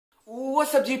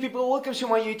What's up, G people? Welcome to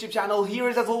my YouTube channel. Here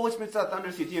is as always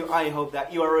MrThunderous with you. I hope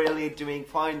that you are really doing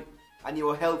fine and you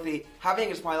are healthy,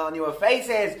 having a smile on your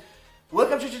faces.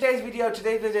 Welcome to today's video.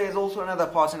 Today's video is also another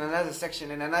part in another section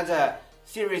in another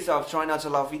series of Try Not to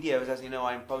Laugh videos. As you know,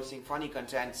 I'm posting funny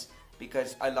content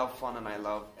because I love fun and I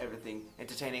love everything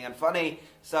entertaining and funny.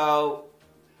 So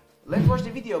let's watch the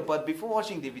video. But before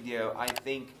watching the video, I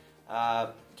think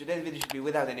today's video should be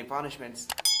without any punishments.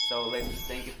 So let's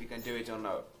think if we can do it or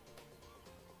not.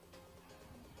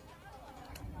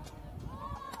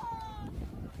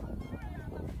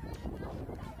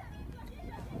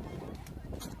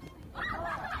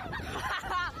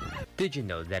 Did you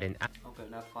know that in Okay,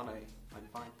 not funny. I'm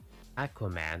fine.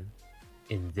 Aquaman,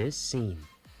 in this scene,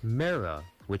 Mera,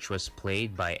 which was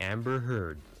played by Amber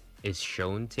Heard, is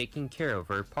shown taking care of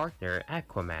her partner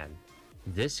Aquaman.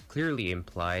 This clearly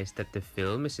implies that the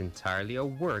film is entirely a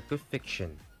work of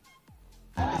fiction.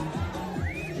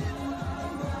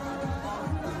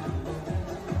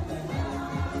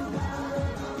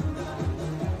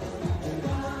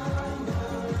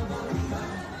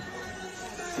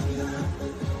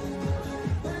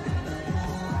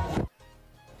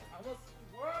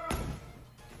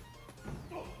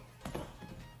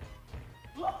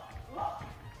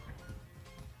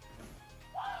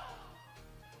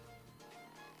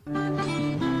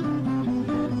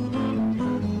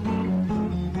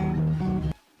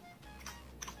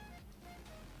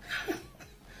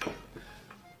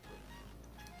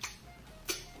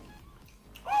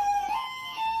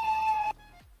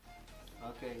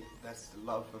 Okay, that's the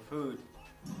love for food.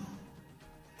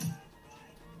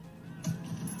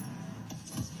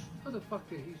 How the fuck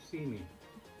did he see me?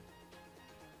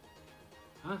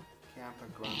 Huh? Camper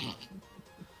grandma.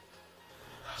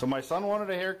 So my son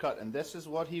wanted a haircut, and this is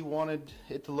what he wanted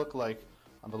it to look like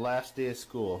on the last day of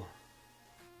school.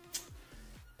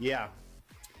 Yeah.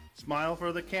 Smile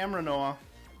for the camera, Noah.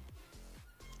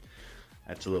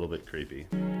 That's a little bit creepy.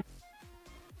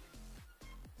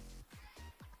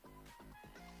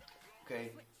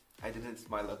 Okay, I didn't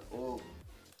smile at all.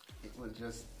 It was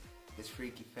just his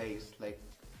freaky face. Like,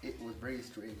 it was very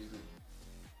strange.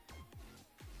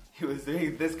 He was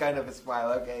doing this kind of a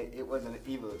smile. Okay, it was an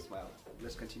evil smile.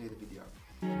 Let's continue the video.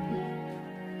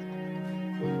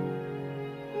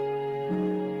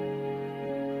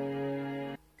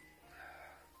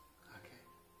 Okay,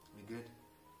 we good?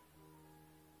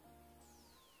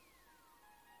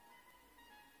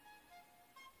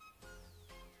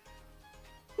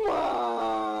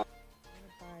 Wow.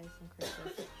 Buy some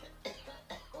Christmas.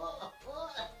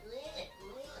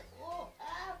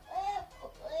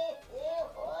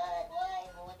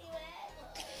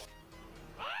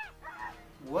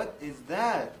 What is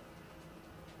that?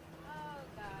 Oh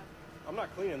God. I'm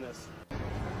not cleaning this.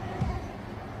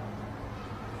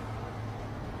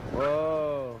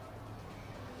 Whoa!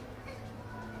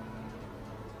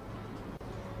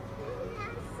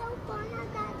 I'm so fun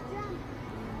at that jump.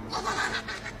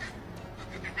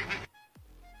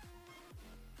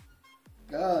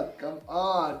 God,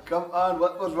 come on.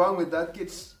 What was wrong with that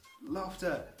kid's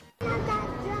laughter? At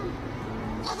that jump.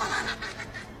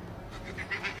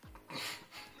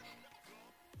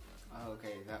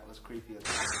 Okay, that was creepy.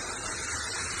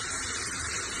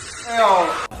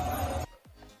 Oh!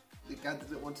 The cat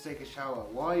doesn't want to take a shower.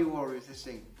 Why are you all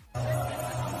resisting?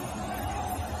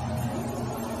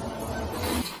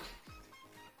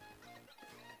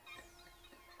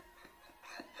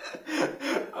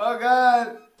 Oh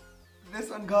God! This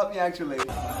one got me actually.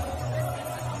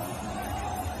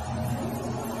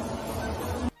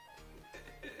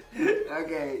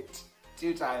 Okay,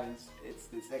 two times. It's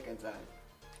the second time.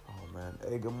 Oh man,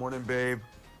 hey, good morning, babe.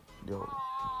 Yo.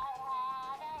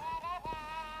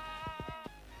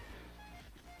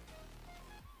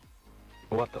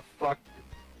 What the fuck?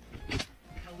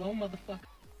 Hello, motherfucker.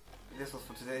 This was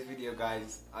for today's video,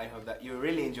 guys. I hope that you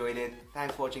really enjoyed it.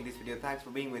 Thanks for watching this video. Thanks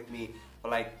for being with me for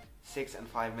like 6 and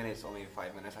 5 minutes, or maybe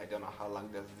 5 minutes. I don't know how long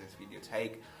does this video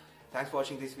take. Thanks for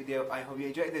watching this video. I hope you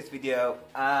enjoyed this video.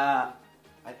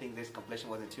 I think this compilation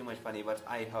wasn't too much funny, but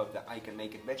I hope that I can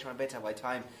make it better and better by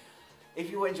time. If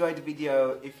you enjoyed the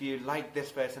video, if you like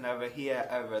this person over here,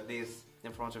 over this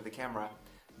in front of the camera,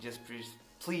 just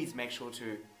please make sure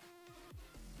to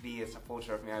be a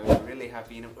supporter of me. I would be really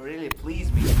happy and it would really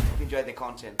please me if you enjoyed the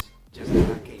content, just in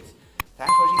that case.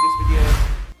 Thanks for watching this video.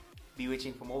 Be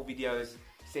waiting for more videos.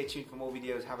 Stay tuned for more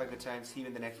videos. Have a good time. See you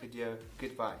in the next video.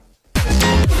 Goodbye.